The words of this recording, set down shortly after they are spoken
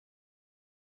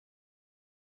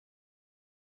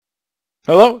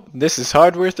Hello, this is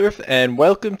Hardworth and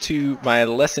welcome to my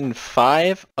lesson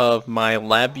 5 of my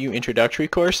LabVIEW introductory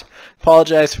course.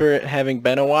 Apologize for it having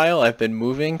been a while. I've been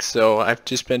moving, so I've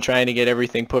just been trying to get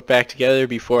everything put back together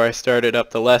before I started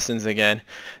up the lessons again.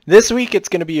 This week it's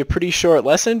going to be a pretty short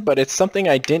lesson, but it's something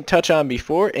I didn't touch on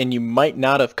before and you might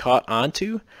not have caught on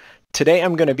to. Today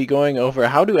I'm going to be going over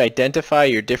how to identify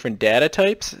your different data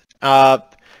types.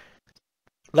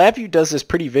 LabVIEW does this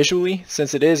pretty visually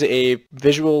since it is a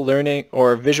visual learning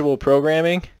or visual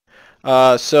programming.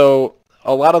 So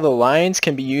a lot of the lines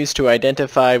can be used to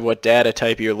identify what data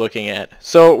type you're looking at.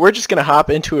 So we're just going to hop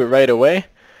into it right away.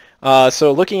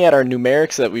 So looking at our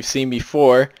numerics that we've seen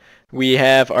before, we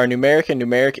have our numeric and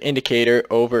numeric indicator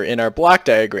over in our block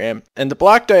diagram. And the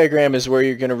block diagram is where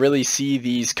you're going to really see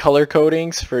these color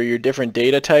codings for your different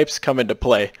data types come into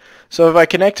play. So if I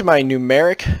connect my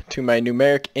numeric to my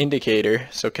numeric indicator,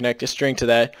 so connect a string to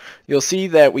that, you'll see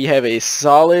that we have a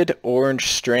solid orange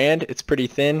strand. It's pretty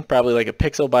thin, probably like a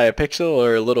pixel by a pixel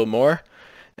or a little more.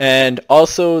 And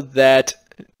also that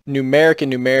numeric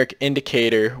and numeric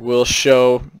indicator will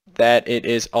show that it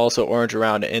is also orange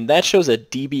around it, and that shows a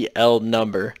dBl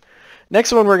number.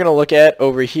 Next one we're going to look at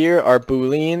over here are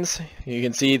booleans. You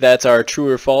can see that's our true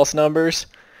or false numbers.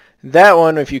 That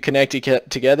one, if you connect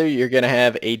it together, you're going to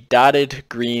have a dotted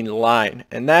green line,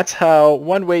 and that's how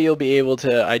one way you'll be able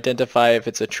to identify if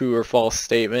it's a true or false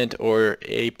statement or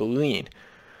a boolean.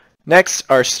 Next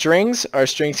are strings. Our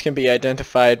strings can be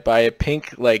identified by a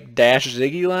pink like dash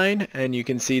ziggy line, and you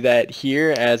can see that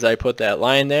here as I put that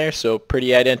line there, so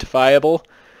pretty identifiable.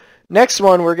 Next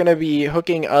one, we're going to be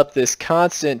hooking up this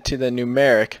constant to the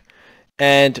numeric,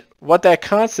 and what that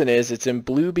constant is, it's in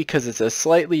blue because it's a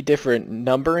slightly different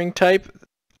numbering type.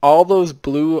 All those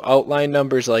blue outline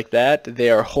numbers like that, they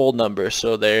are whole numbers,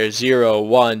 so they're 0,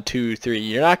 1, 2, 3.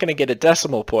 You're not going to get a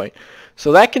decimal point.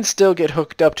 So that can still get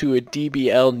hooked up to a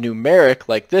dBl numeric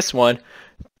like this one,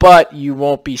 but you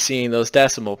won't be seeing those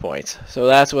decimal points. So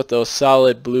that's what those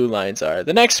solid blue lines are.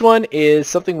 The next one is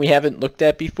something we haven't looked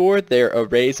at before. They're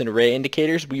arrays and array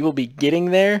indicators. We will be getting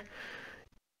there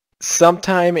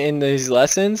sometime in these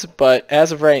lessons, but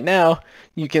as of right now,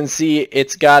 you can see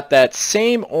it's got that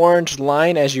same orange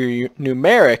line as your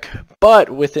numeric, but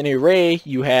with an array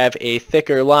you have a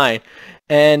thicker line.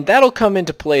 And that'll come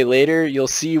into play later. You'll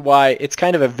see why it's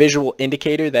kind of a visual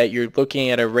indicator that you're looking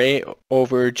at array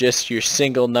over just your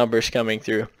single numbers coming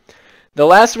through. The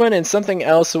last one, and something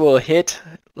else we'll hit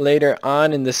later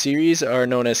on in the series, are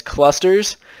known as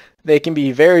clusters. They can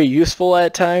be very useful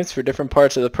at times for different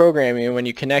parts of the programming, and when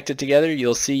you connect it together,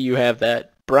 you'll see you have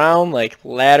that brown like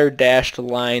ladder dashed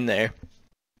line there.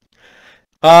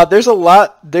 There's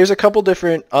a couple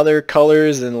different other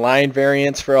colors and line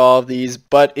variants for all of these,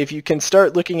 but if you can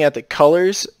start looking at the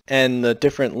colors and the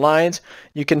different lines,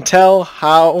 you can tell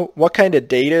what kind of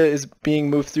data is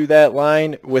being moved through that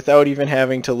line without even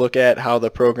having to look at how the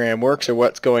program works or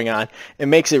what's going on. It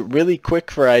makes it really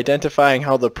quick for identifying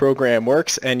how the program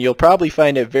works, and you'll probably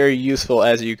find it very useful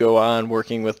as you go on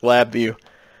working with LabVIEW.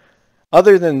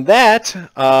 Other than that,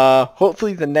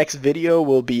 hopefully the next video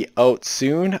will be out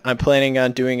soon. I'm planning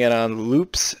on doing it on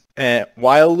loops,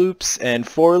 while loops, and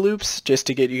for loops, just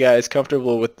to get you guys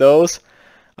comfortable with those.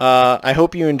 I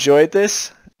hope you enjoyed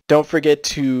this. Don't forget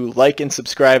to like and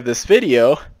subscribe this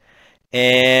video,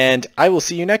 and I will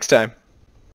see you next time.